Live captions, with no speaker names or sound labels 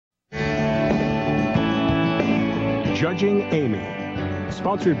Judging Amy.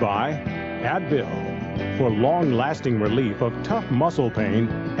 Sponsored by Advil. For long-lasting relief of tough muscle pain,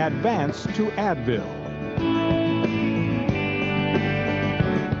 advance to Advil.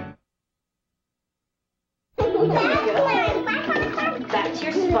 Back to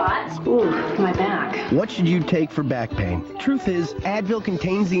your spot. Ooh, my back. What should you take for back pain? Truth is, Advil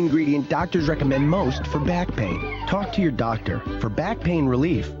contains the ingredient doctors recommend most for back pain. Talk to your doctor. For back pain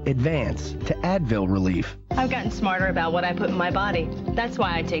relief, advance to Advil relief. I've gotten smarter about what I put in my body. That's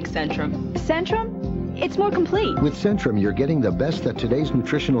why I take Centrum. Centrum? It's more complete. With Centrum, you're getting the best that today's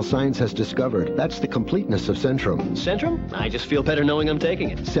nutritional science has discovered. That's the completeness of Centrum. Centrum? I just feel better knowing I'm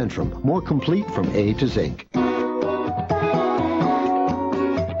taking it. Centrum, more complete from A to Zinc.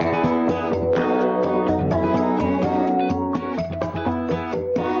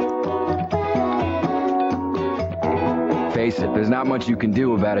 Face it, there's not much you can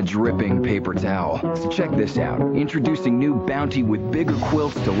do about a dripping paper towel. So check this out. Introducing new Bounty with bigger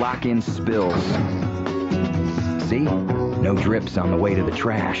quilts to lock in spills. See? No drips on the way to the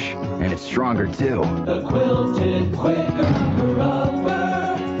trash. And it's stronger, too. The quilted quicker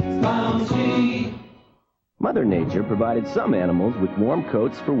rubber Bounty. Mother Nature provided some animals with warm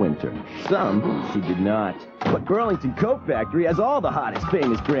coats for winter. Some she did not. But Burlington Coat Factory has all the hottest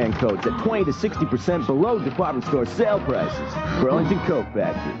famous brand coats at 20 to 60% below department store sale prices. Burlington Coat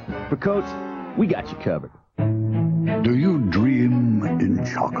Factory. For coats, we got you covered. Do you dream in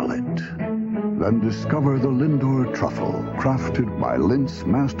chocolate? Then discover the Lindor Truffle, crafted by Lindt's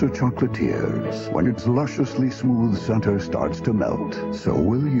master chocolatiers. When its lusciously smooth center starts to melt, so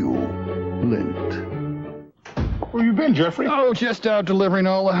will you. Lindt. Where you been, Jeffrey? Oh, just out delivering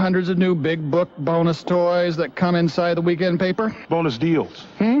all the hundreds of new big book bonus toys that come inside the weekend paper. Bonus deals.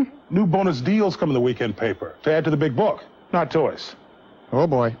 New bonus deals come in the weekend paper to add to the big book, not toys. Oh,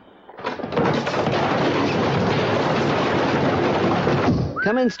 boy.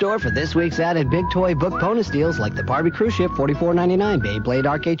 Come in store for this week's added big toy book bonus deals like the Barbie Cruise Ship, $44.99, Beyblade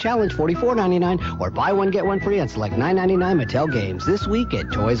Arcade Challenge, $44.99, or buy one, get one free on select $9.99 Mattel games this week at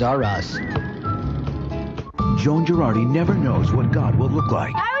Toys R Us. Joan Girardi never knows what God will look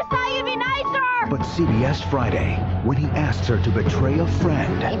like. I was telling you to be nicer! But CBS Friday, when he asks her to betray a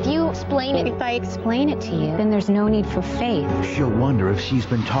friend. If you explain it, if I explain it to you, then there's no need for faith. She'll wonder if she's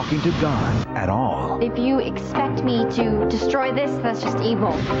been talking to God at all. If you expect me to destroy this, that's just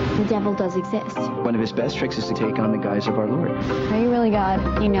evil. The devil does exist. One of his best tricks is to take on the guise of our Lord. Are you really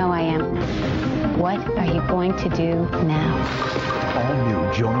God? You know I am. What are you going to do now? All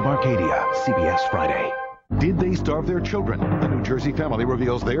new Joan of Arcadia, CBS Friday. Did they starve their children? The New Jersey family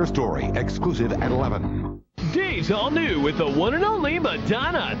reveals their story, exclusive at 11. Dave's all new with the one and only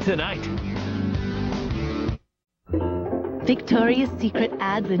Madonna tonight. Victoria's Secret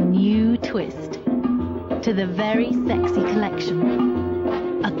adds a new twist to the very sexy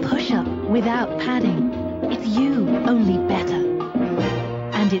collection. A push-up without padding. It's you, only better.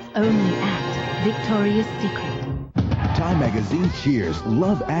 And it's only at Victoria's Secret. Time Magazine cheers.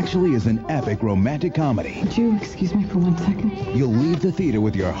 Love Actually is an epic romantic comedy. Would you excuse me for 1 second? You'll leave the theater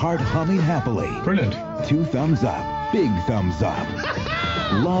with your heart humming happily. Brilliant. 2 thumbs up. Big thumbs up.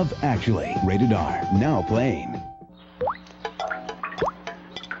 Love Actually. Rated R. Now playing.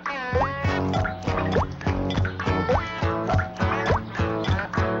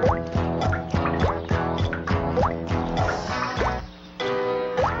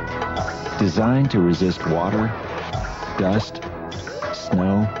 Designed to resist water, dust,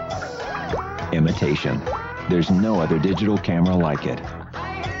 snow, imitation. There's no other digital camera like it.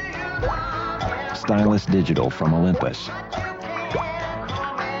 Stylus Digital from Olympus.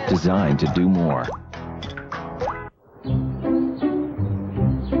 Designed to do more.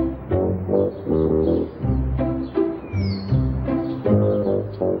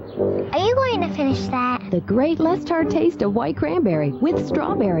 Are you going to finish that? The great less tart taste of white cranberry with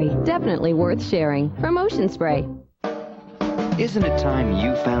strawberry. Definitely worth sharing. From Ocean Spray. Isn't it time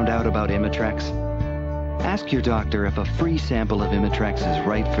you found out about Imitrex? Ask your doctor if a free sample of Imitrex is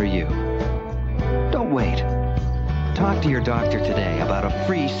right for you. Don't wait. Talk to your doctor today about a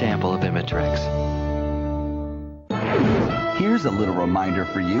free sample of Imitrex. Here's a little reminder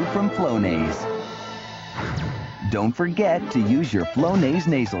for you from Flonase. Don't forget to use your Flonase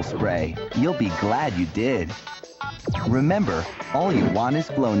nasal spray. You'll be glad you did. Remember, all you want is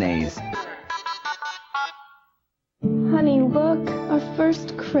Flonase. Honey, look, our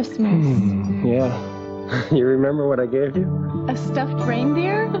first Christmas. Yeah. You remember what I gave you? A stuffed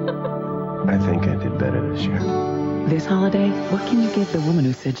reindeer? I think I did better this year. This holiday, what can you give the woman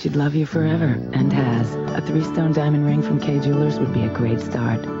who said she'd love you forever and has? A 3-stone diamond ring from K Jewelers would be a great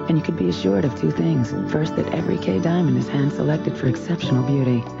start. And you could be assured of 2 things. First, that every K diamond is hand-selected for exceptional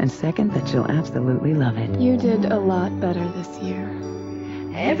beauty. And second, that you'll absolutely love it. You did a lot better this year.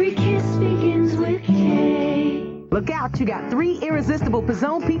 Every kiss begins with K. Look out, you got 3 irresistible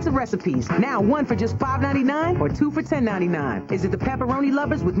Pizzone pizza recipes. Now 1 for just $5.99 or 2 for $10.99. Is it the pepperoni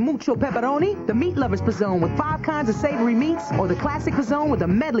lovers with mucho pepperoni, the meat lovers Pizzone with 5 kinds of savory meats, or the classic Pizzone with a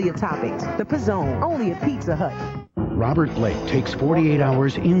medley of toppings? The Pizzone, only at Pizza Hut. Robert Blake takes 48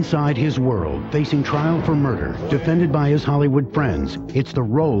 hours inside his world, facing trial for murder, defended by his Hollywood friends. It's the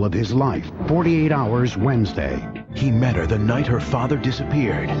role of his life. 48 Hours Wednesday. He met her the night her father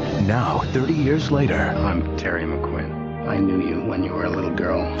disappeared. Now, 30 years later... I'm Terry McQuinn. I knew you when you were a little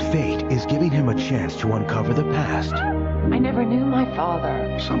girl. Fate is giving him a chance to uncover the past. I never knew my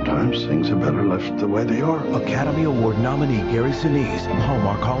father. Sometimes things are better left the way they are. Academy Award nominee Gary Sinise,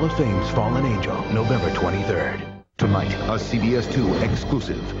 Hallmark Hall of Fame's Fallen Angel, November 23rd. Tonight, a CBS 2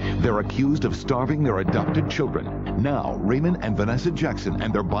 exclusive. They're accused of starving their adopted children. Now, Raymond and Vanessa Jackson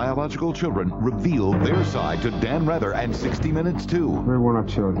and their biological children reveal their side to Dan Rather and 60 Minutes 2. We want our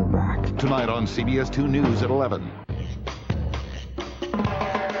children back. Tonight on CBS 2 News at 11.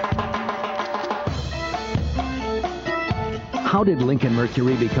 How did Lincoln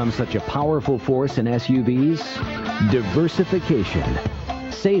Mercury become such a powerful force in SUVs? Diversification.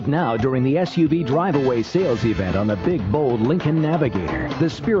 Save now during the SUV Driveaway sales event on the big, bold Lincoln Navigator, the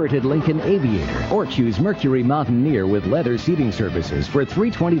spirited Lincoln Aviator, or choose Mercury Mountaineer with leather seating services for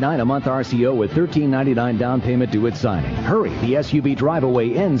 $329 a month RCO with $13.99 down payment due at signing. Hurry, the SUV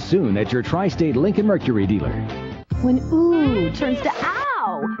Driveaway ends soon at your Tri-State Lincoln Mercury dealer. When ooh turns to ow!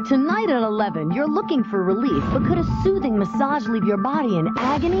 Tonight at 11, you're looking for relief, but could a soothing massage leave your body in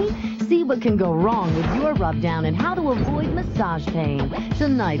agony? See what can go wrong with your rub down and how to avoid massage pain.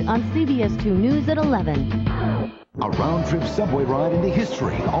 Tonight on CBS 2 News at 11. A round-trip subway ride into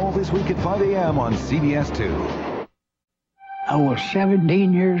history, all this week at 5 a.m. on CBS 2. I was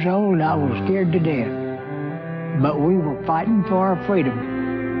 17 years old and I was scared to death. But we were fighting for our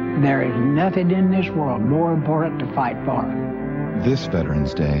freedom. There is nothing in this world more important to fight for. This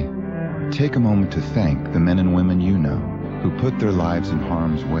Veterans Day, take a moment to thank the men and women you know who put their lives in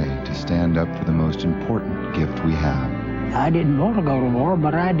harm's way to stand up for the most important gift we have. I didn't want to go to war,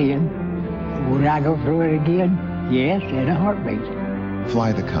 but I did. Would I go through it again? Yes, in a heartbeat.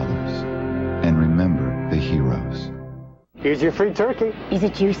 Fly the colors and remember the heroes. Here's your free turkey. Is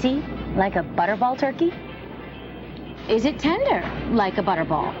it juicy, like a Butterball turkey? Is it tender, like a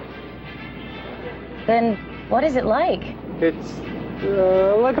Butterball? Then what is it like? It's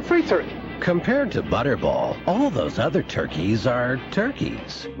like a free turkey. Compared to Butterball, all those other turkeys are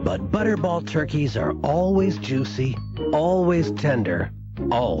turkeys. But Butterball turkeys are always juicy, always tender,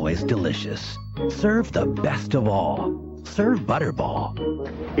 always delicious. Serve the best of all. Serve Butterball.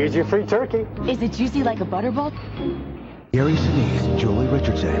 Here's your free turkey. Is it juicy like a Butterball? Gary Sinise, Julie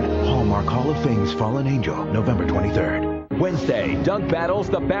Richardson, Hallmark Hall of Fame's Fallen Angel, November 23rd. Wednesday, Dunk Battles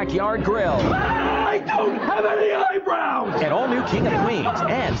the Backyard Grill. I don't have any eyebrows! An all-new King of Queens,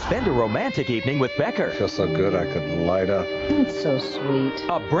 and spend a romantic evening with Becker. Feels so good I could light up. That's so sweet.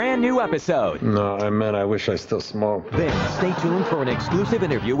 A brand new episode. No, I meant I wish I still smoked. Then, stay tuned for an exclusive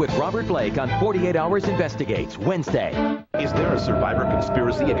interview with Robert Blake on 48 Hours Investigates, Wednesday. Is there a survivor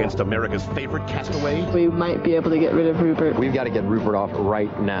conspiracy against America's favorite castaway? We might be able to get rid of Rupert. We've got to get Rupert off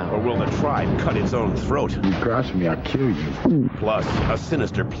right now. Or will the tribe cut its own throat? You cross me, I'll kill you. Plus, a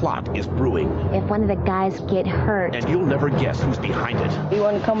sinister plot is brewing. If one of the guys get hurt. And you'll never guess who's behind it. You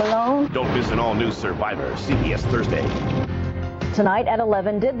want to come along? Don't miss an all-new Survivor, CBS Thursday. Tonight at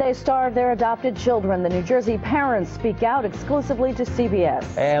 11, did they starve their adopted children? The New Jersey parents speak out exclusively to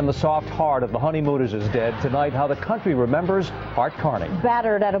CBS. And the soft heart of the honeymooners is dead. Tonight, how the country remembers Art Carney.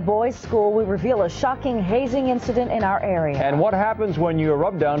 Battered at a boys' school, we reveal a shocking hazing incident in our area. And what happens when your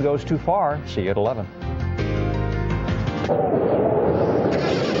rub-down goes too far? See you at 11.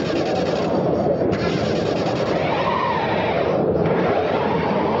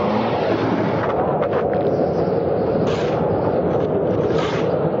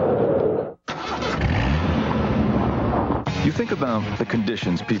 You think about the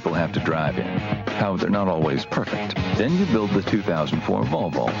conditions people have to drive in, how they're not always perfect. Then you build the 2004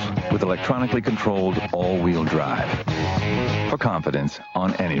 Volvos with electronically controlled all-wheel drive for confidence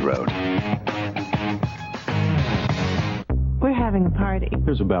on any road. We're having a party.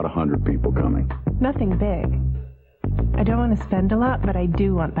 There's about 100 people coming. Nothing big. I don't want to spend a lot, but I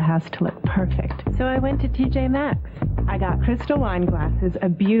do want the house to look perfect. So I went to TJ Maxx. I got crystal wine glasses, a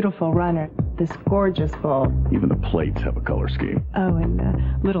beautiful runner, this gorgeous bowl. Even the plates have a color scheme. Oh,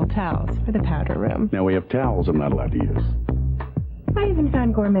 and little towels for the powder room. Now we have towels I'm not allowed to use. I even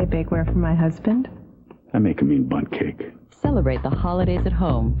found gourmet bakeware for my husband. I make a mean bundt cake. Celebrate the holidays at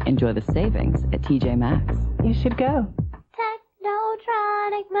home. Enjoy the savings at TJ Maxx. You should go.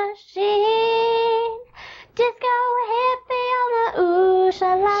 Technotronic machine. Disco hippie on the ooh,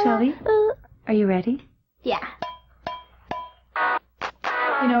 shalala. Shelby, Ooh. are you ready? Yeah.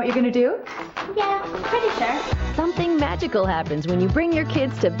 You know what you're gonna do? Yeah, pretty sure. Something magical happens when you bring your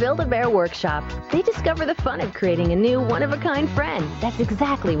kids to Build-A-Bear Workshop. They discover the fun of creating a new, one-of-a-kind friend. That's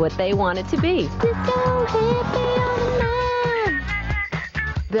exactly what they want it to be. Disco hippie on the man.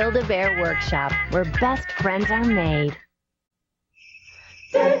 Build-A-Bear Workshop, where best friends are made.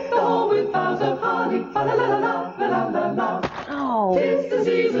 Deck the hall with boughs of holly, fa la la la la la la la. Oh. 'Tis the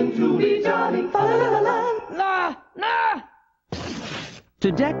season to be jolly, fa la la la la la.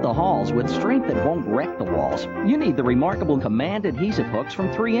 To deck the halls with strength that won't wreck the walls, you need the remarkable Command adhesive hooks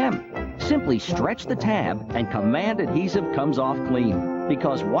from 3M. Simply stretch the tab and Command adhesive comes off clean.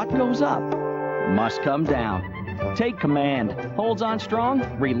 Because what goes up must come down. Take Command. Holds on strong,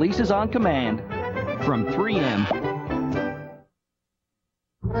 releases on command. From 3M.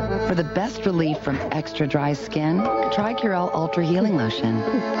 For the best relief from extra dry skin, try Curel Ultra Healing Lotion.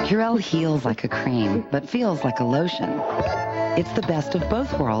 Curel heals like a cream, but feels like a lotion. It's the best of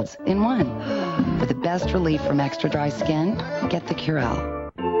both worlds in one. For the best relief from extra dry skin, get the Curel.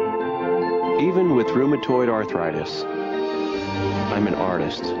 Even with rheumatoid arthritis, I'm an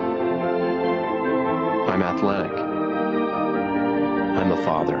artist. I'm athletic. I'm a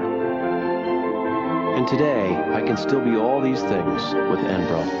father. And today, I can still be all these things with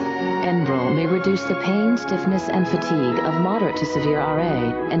Enbrel. Enbrel may reduce the pain, stiffness, and fatigue of moderate to severe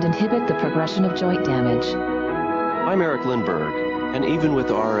RA and inhibit the progression of joint damage. I'm Eric Lindbergh, and even with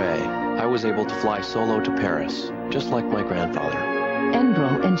RA, I was able to fly solo to Paris, just like my grandfather.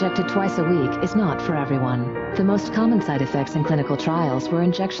 Enbrel, injected twice a week, is not for everyone. The most common side effects in clinical trials were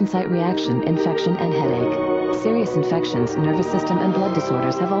injection site reaction, infection, and headache. Serious infections, nervous system, and blood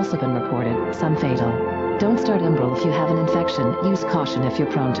disorders have also been reported, some fatal. Don't start Enbrel if you have an infection. Use caution if you're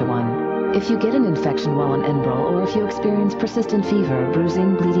prone to one. If you get an infection while on Enbrel, or if you experience persistent fever,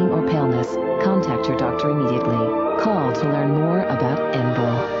 bruising, bleeding, or paleness, contact your doctor immediately. Call to learn more about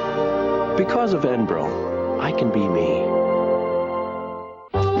Enbrel. Because of Enbrel, I can be me.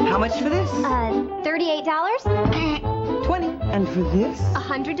 How much for this? $38? 20. And for this?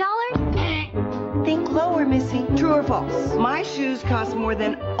 $100? Think lower, Missy. True or false? My shoes cost more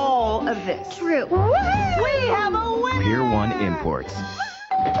than all of this. True. We have a winner! Pier 1 Imports.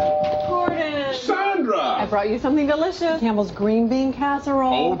 Sandra! I brought you something delicious. Campbell's green bean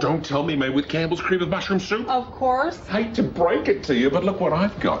casserole. Oh, don't tell me made with Campbell's cream of mushroom soup. Of course. Hate to break it to you, but look what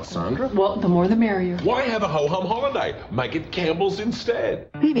I've got, Sandra. Well, the more the merrier. Why have a ho-hum holiday? Make it Campbell's instead.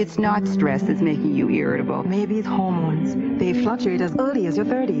 Maybe it's not stress that's making you irritable. Maybe it's hormones. They fluctuate as early as your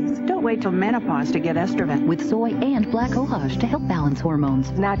 30s. Don't wait till menopause to get estrogen. With soy and black cohosh to help balance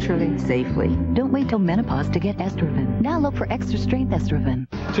hormones. Naturally, safely. Don't wait till menopause to get estrogen. Now look for extra strength estrogen.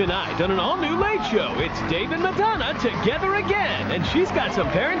 Tonight on an all-new Late Show, it's Dave and Madonna together again, and she's got some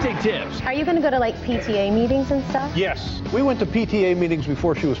parenting tips. Are you going to go to, like, PTA meetings and stuff? Yes. We went to PTA meetings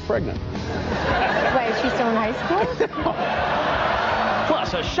before she was pregnant. Wait, is she still in high school?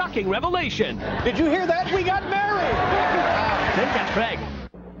 Plus, a shocking revelation. Did you hear that? We got married! Then catch Craig.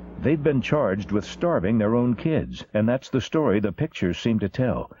 They've been charged with starving their own kids, and that's the story the pictures seem to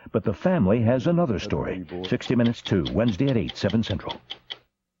tell. But the family has another story. 60 Minutes 2, Wednesday at 8, 7 Central.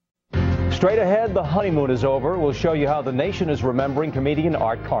 Straight ahead, the honeymoon is over. We'll show you how the nation is remembering comedian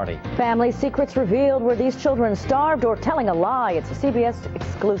Art Carney. Family secrets revealed. Were these children starved or telling a lie? It's a CBS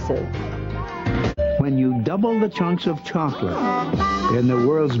exclusive. When you double the chunks of chocolate in the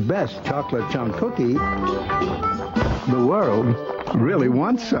world's best chocolate chunk cookie, the world really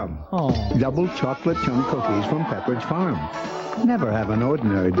wants some. Double chocolate chunk cookies from Pepperidge Farm. Never have an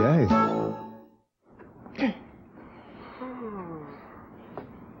ordinary day.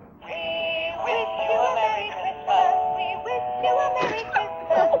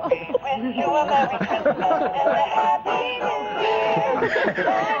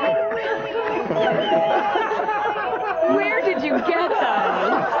 Where did you get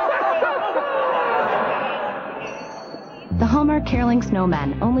those? The Hallmark Caroling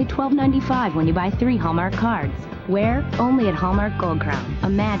Snowman, only $12.95 when you buy 3 Hallmark cards. Where? Only at Hallmark Gold Crown.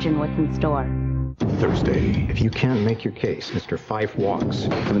 Imagine what's in store. Thursday. If you can't make your case, Mr. Fife walks.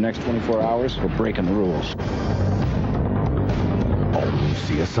 For the next 24 hours, we're breaking the rules.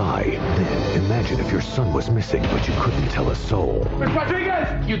 CSI. Then imagine if your son was missing, but you couldn't tell a soul. Miss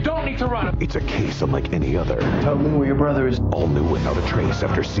Rodriguez, you don't need to run. It's a case unlike any other. Tell me where your brother is. All new Without a Trace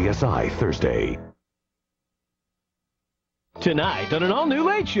after CSI Thursday. Tonight on an all-new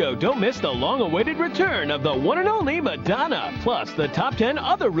Late Show, don't miss the long-awaited return of the one and only Madonna, plus the top 10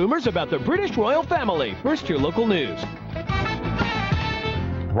 other rumors about the British royal family. First, your local news.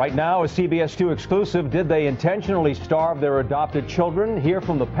 Right now, a CBS 2 exclusive. Did they intentionally starve their adopted children? Hear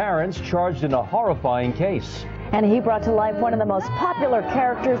from the parents charged in a horrifying case. And he brought to life one of the most popular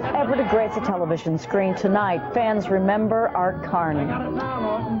characters ever to grace a television screen. Tonight, fans remember Art Carney.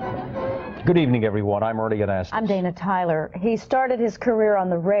 Good evening, everyone. I'm Ernie Anastas. I'm Dana Tyler. He started his career on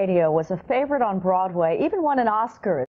the radio, was a favorite on Broadway, even won an Oscar.